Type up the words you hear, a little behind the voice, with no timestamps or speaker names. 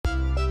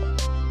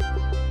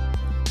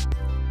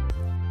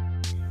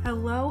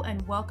Hello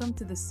and welcome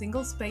to the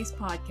Single Space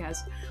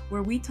Podcast,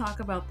 where we talk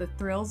about the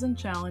thrills and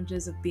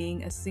challenges of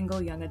being a single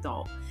young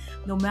adult.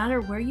 No matter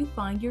where you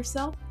find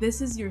yourself,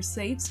 this is your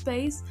safe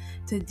space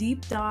to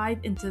deep dive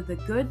into the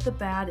good, the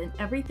bad, and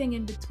everything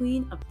in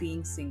between of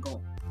being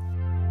single.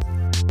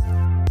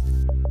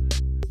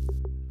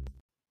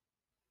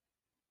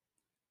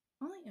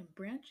 I am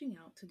branching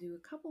out to do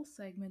a couple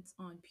segments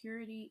on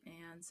purity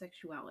and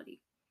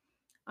sexuality.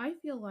 I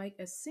feel like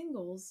as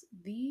singles,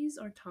 these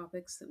are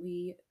topics that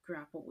we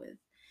grapple with.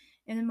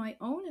 And in my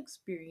own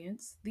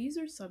experience, these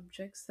are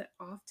subjects that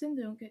often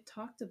don't get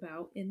talked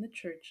about in the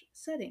church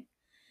setting.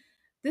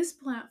 This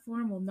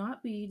platform will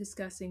not be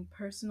discussing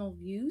personal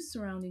views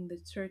surrounding the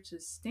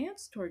church's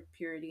stance toward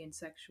purity and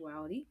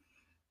sexuality,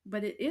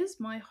 but it is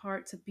my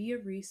heart to be a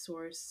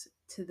resource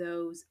to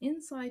those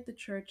inside the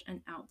church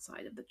and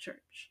outside of the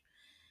church.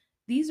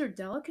 These are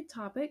delicate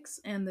topics,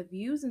 and the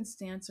views and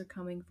stance are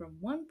coming from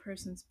one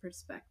person's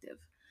perspective.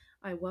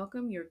 I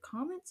welcome your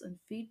comments and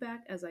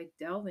feedback as I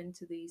delve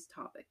into these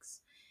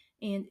topics.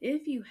 And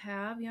if you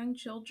have young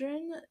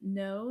children,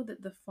 know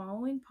that the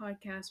following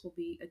podcast will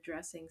be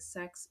addressing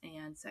sex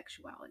and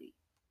sexuality.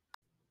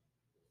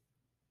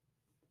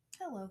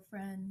 Hello,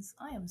 friends.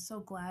 I am so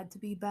glad to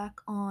be back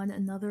on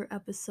another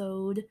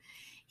episode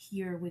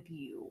here with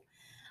you.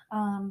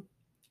 Um,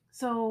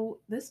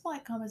 this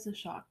might come as a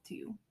shock to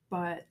you,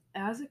 but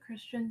as a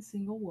Christian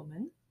single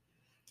woman,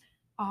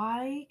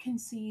 I can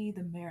see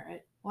the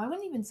merit. Well, I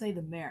wouldn't even say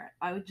the merit.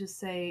 I would just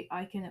say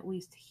I can at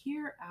least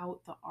hear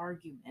out the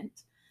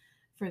argument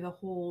for the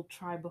whole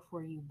try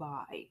before you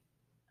buy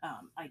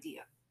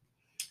idea,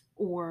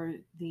 or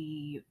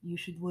the you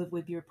should live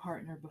with your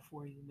partner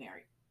before you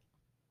marry.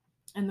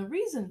 And the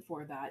reason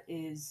for that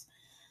is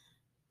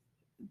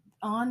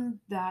on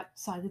that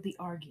side of the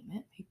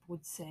argument, people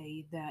would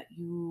say that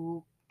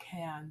you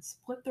can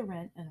split the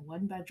rent in a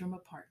one bedroom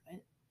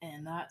apartment,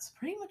 and that's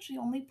pretty much the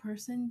only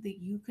person that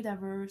you could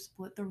ever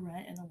split the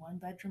rent in a one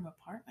bedroom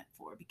apartment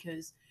for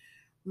because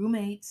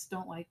roommates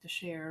don't like to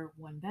share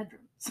one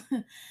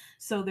bedrooms.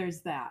 So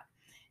there's that.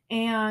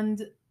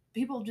 And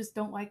people just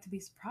don't like to be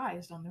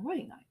surprised on their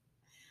wedding night.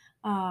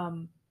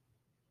 Um,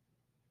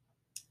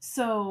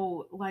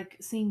 like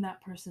seeing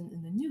that person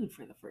in the nude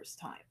for the first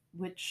time,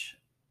 which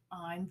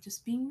I'm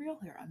just being real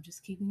here. I'm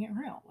just keeping it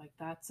real. Like,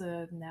 that's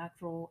a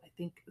natural, I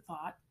think,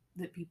 thought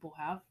that people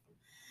have.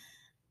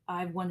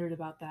 I've wondered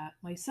about that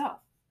myself.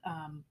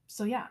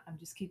 So, yeah, I'm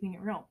just keeping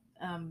it real.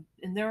 And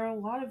there are a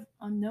lot of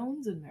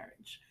unknowns in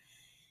marriage.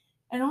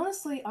 And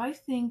honestly, I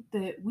think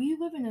that we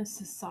live in a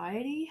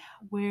society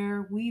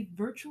where we've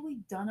virtually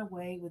done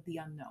away with the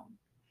unknown.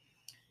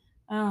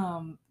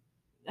 Um,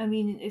 I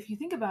mean, if you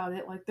think about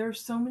it, like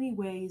there's so many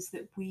ways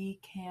that we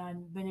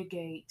can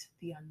mitigate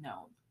the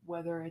unknown,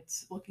 whether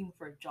it's looking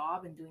for a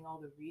job and doing all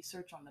the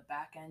research on the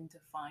back end to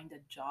find a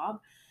job,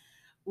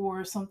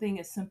 or something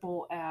as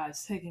simple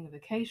as taking a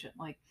vacation.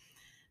 Like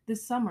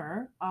this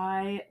summer,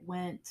 I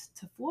went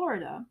to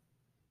Florida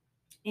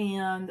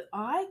and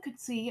I could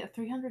see a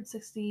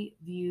 360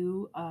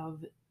 view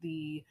of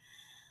the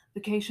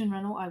vacation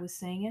rental I was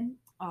staying in.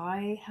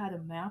 I had a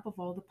map of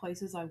all the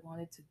places I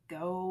wanted to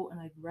go, and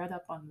I'd read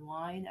up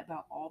online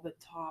about all the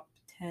top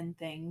 10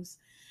 things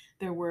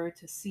there were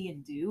to see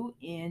and do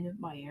in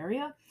my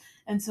area.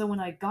 And so when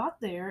I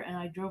got there and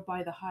I drove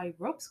by the high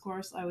ropes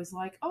course, I was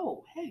like,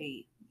 oh,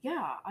 hey,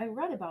 yeah, I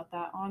read about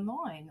that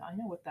online. I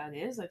know what that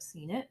is, I've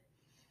seen it.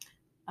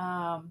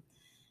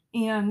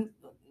 And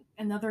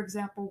another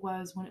example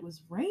was when it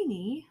was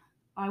rainy,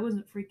 I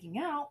wasn't freaking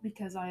out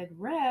because I had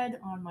read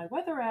on my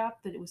weather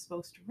app that it was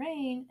supposed to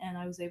rain and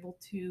I was able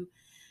to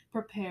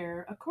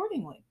prepare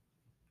accordingly.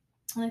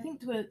 And I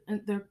think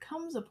there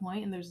comes a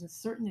point, and there's a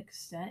certain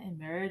extent in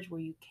marriage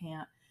where you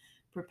can't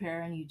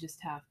prepare and you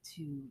just have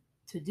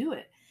to do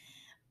it.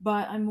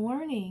 But I'm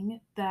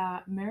learning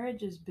that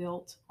marriage is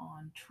built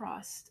on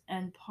trust,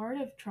 and part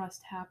of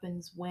trust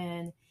happens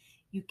when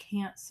you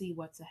can't see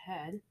what's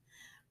ahead,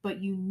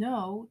 but you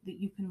know that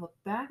you can look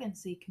back and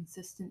see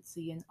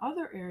consistency in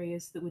other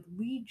areas that would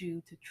lead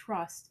you to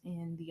trust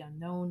in the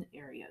unknown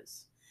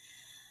areas.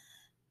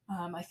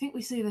 I think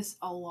we see this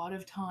a lot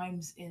of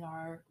times in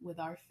our with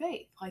our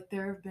faith. Like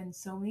there have been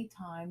so many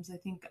times. I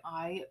think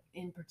I,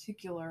 in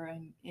particular,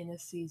 am in a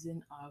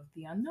season of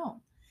the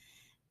unknown,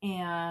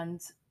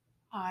 and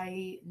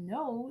I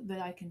know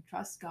that I can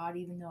trust God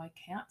even though I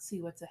can't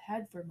see what's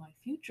ahead for my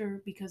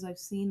future because I've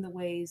seen the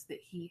ways that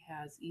He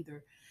has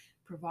either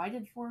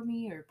provided for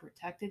me or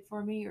protected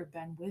for me or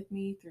been with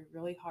me through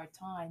really hard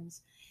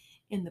times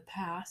in the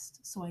past.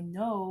 So I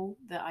know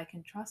that I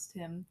can trust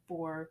Him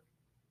for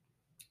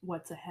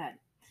what's ahead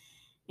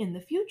in the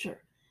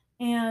future.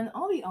 And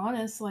I'll be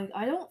honest, like,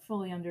 I don't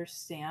fully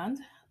understand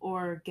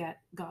or get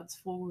God's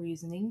full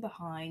reasoning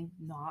behind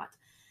not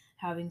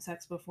having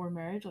sex before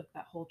marriage, like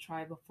that whole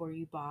try before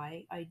you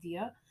buy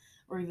idea,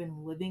 or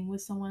even living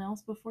with someone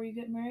else before you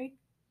get married.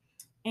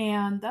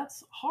 And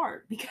that's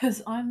hard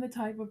because I'm the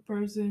type of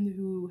person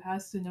who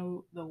has to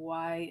know the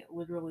why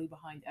literally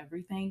behind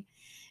everything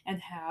and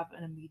have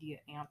an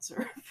immediate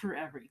answer for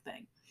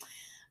everything.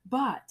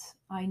 But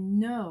I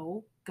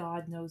know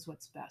God knows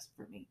what's best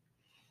for me.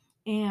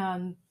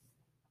 And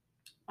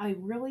I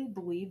really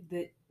believe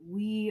that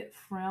we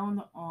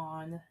frown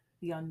on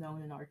the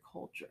unknown in our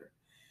culture.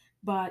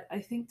 But I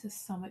think to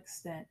some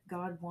extent,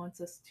 God wants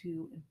us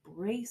to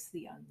embrace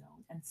the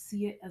unknown and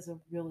see it as a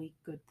really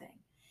good thing.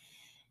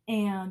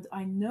 And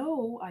I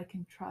know I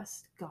can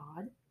trust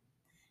God.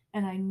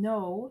 And I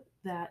know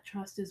that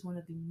trust is one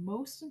of the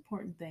most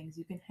important things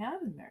you can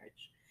have in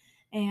marriage.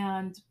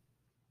 And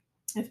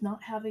if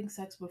not having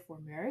sex before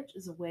marriage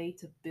is a way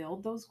to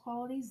build those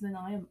qualities, then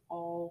I am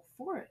all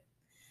for it.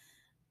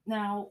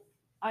 Now,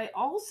 I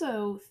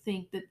also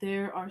think that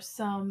there are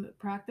some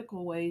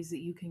practical ways that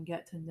you can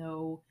get to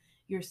know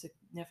your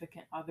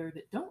significant other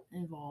that don't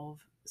involve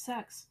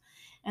sex.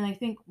 And I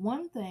think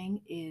one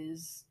thing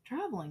is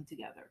traveling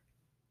together.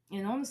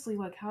 And honestly,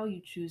 like how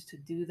you choose to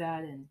do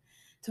that and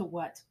to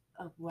what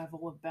a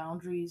level of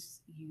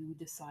boundaries you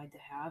decide to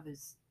have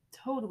is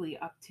totally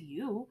up to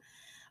you.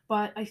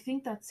 But I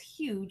think that's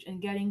huge,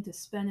 and getting to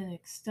spend an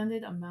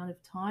extended amount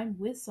of time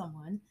with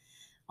someone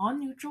on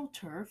neutral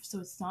turf. So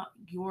it's not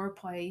your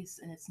place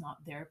and it's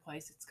not their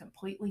place. It's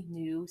completely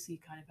new. So you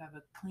kind of have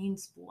a clean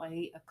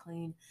slate, a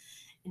clean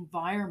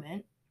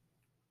environment,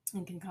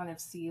 and can kind of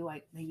see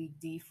like maybe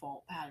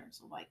default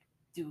patterns of like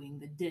doing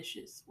the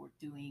dishes or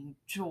doing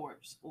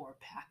chores or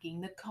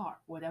packing the car,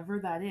 whatever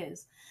that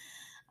is.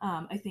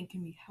 I think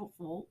can be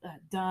helpful,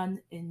 done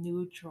in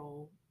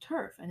neutral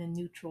turf and in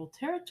neutral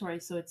territory.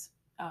 So it's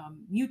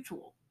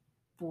mutual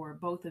for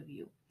both of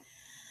you,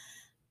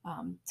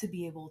 to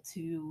be able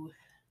to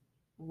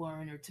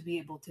learn or to be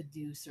able to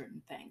do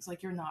certain things.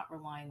 Like you're not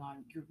relying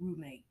on your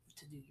roommate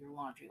to do your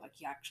laundry. Like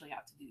you actually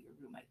have to do your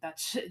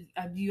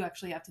roommate. You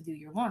actually have to do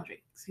your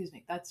laundry. Excuse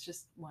me. That's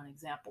just one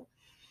example.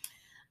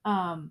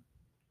 Um,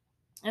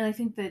 and I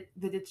think that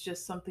it's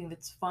just something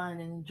that's fun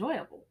and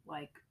enjoyable.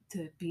 Like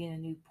to be in a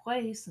new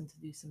place and to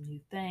do some new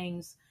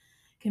things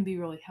can be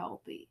really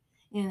healthy.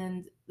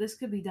 And this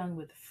could be done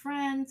with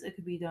friends. It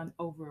could be done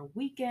over a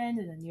weekend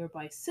in a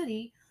nearby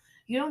city.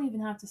 You don't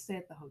even have to stay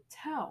at the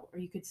hotel, or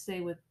you could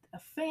stay with a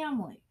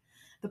family.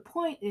 The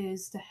point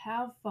is to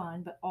have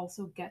fun, but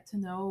also get to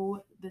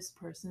know this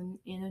person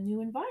in a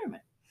new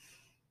environment.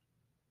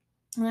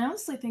 And I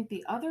honestly think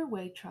the other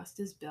way trust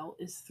is built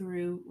is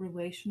through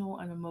relational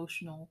and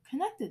emotional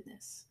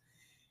connectedness.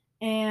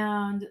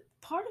 And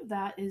part of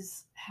that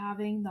is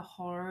having the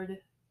hard,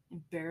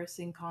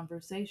 embarrassing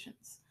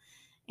conversations.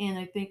 And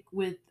I think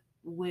with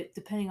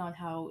depending on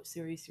how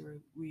serious your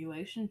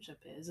relationship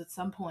is, at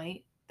some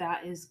point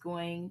that is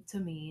going to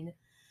mean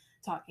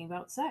talking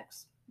about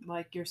sex,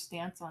 like your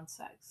stance on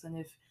sex. And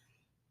if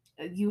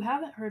you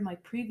haven't heard my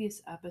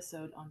previous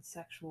episode on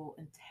sexual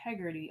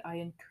integrity, I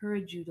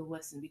encourage you to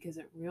listen because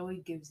it really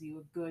gives you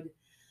a good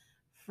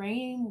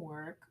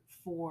framework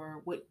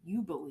for what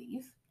you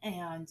believe,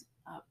 and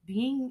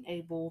being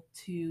able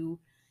to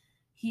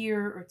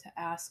hear or to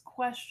ask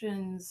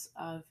questions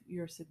of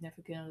your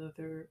significant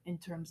other in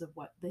terms of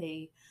what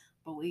they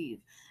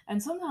believe.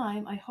 And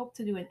sometime I hope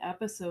to do an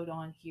episode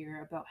on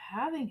here about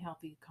having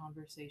healthy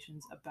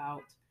conversations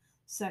about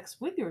sex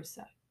with your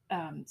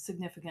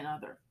significant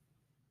other.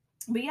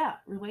 But yeah,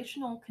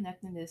 relational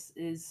connectedness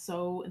is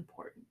so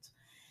important.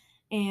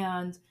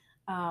 And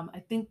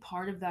I think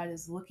part of that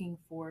is looking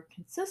for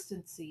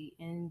consistency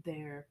in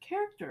their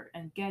character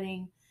and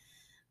getting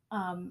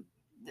um,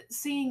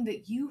 seeing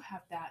that you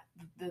have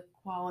the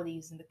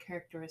qualities and the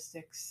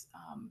characteristics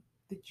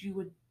that you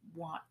would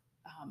want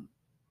um,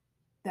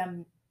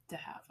 them to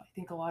have. I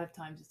think a lot of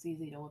times it's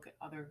easy to look at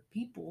other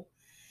people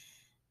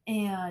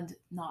and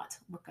not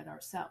look at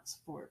ourselves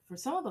for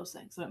some of those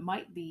things. So it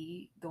might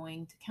be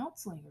going to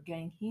counseling or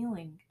getting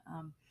healing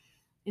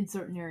in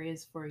certain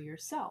areas for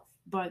yourself.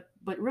 But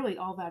really,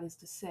 all that is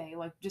to say,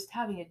 like just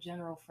having a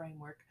general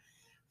framework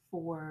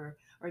for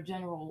or a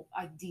general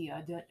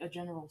idea, a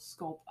general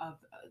scope of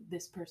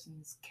this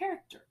person's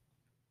character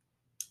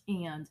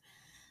and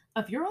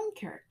of your own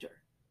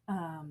character.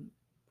 Um,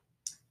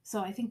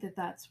 so I think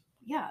that's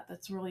yeah,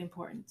 that's really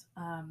important.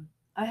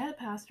 I had a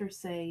pastor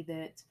say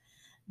that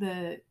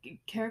the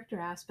character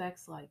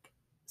aspects like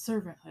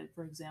servanthood,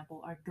 for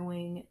example, are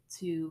going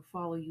to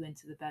follow you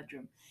into the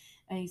bedroom,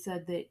 and he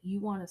said that you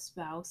want a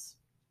spouse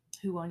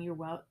who on your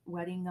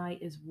wedding night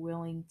is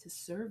willing to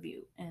serve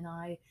you, and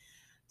I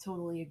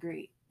totally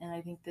agree. And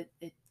I think that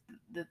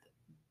the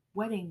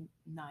wedding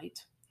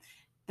night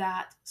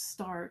that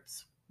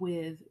starts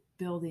with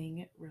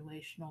building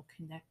relational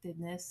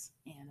connectedness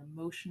and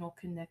emotional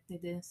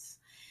connectedness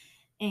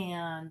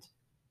and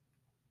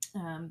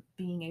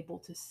being able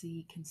to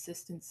see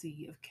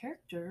consistency of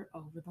character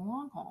over the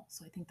long haul.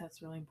 So I think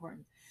that's really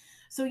important.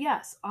 So,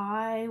 yes,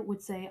 I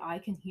would say I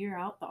can hear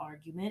out the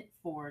argument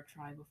for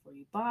try before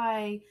you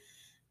buy,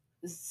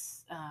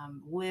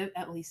 live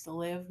at least to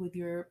live with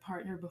your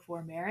partner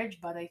before marriage.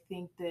 But I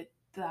think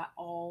that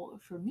all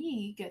for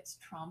me gets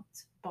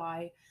trumped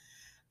by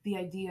the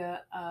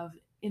idea of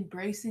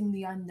embracing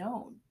the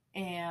unknown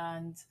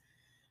and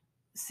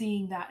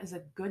seeing that as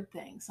a good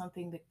thing,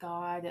 something that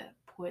God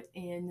put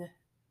in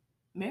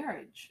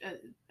marriage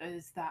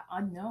is that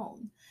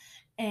unknown,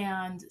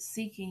 and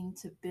seeking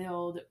to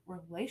build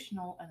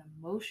relational and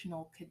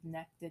emotional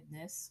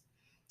connectedness.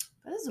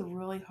 That is a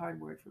really hard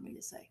word for me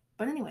to say.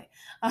 But anyway,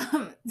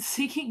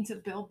 seeking to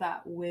build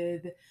that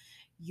with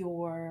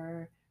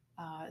your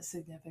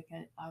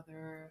significant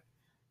other,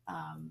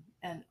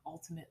 and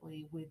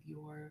ultimately with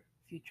your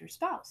future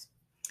spouse.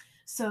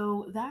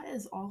 So that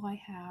is all I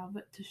have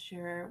to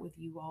share with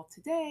you all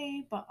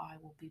today, but I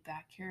will be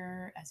back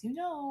here, as you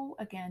know,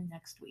 again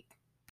next week.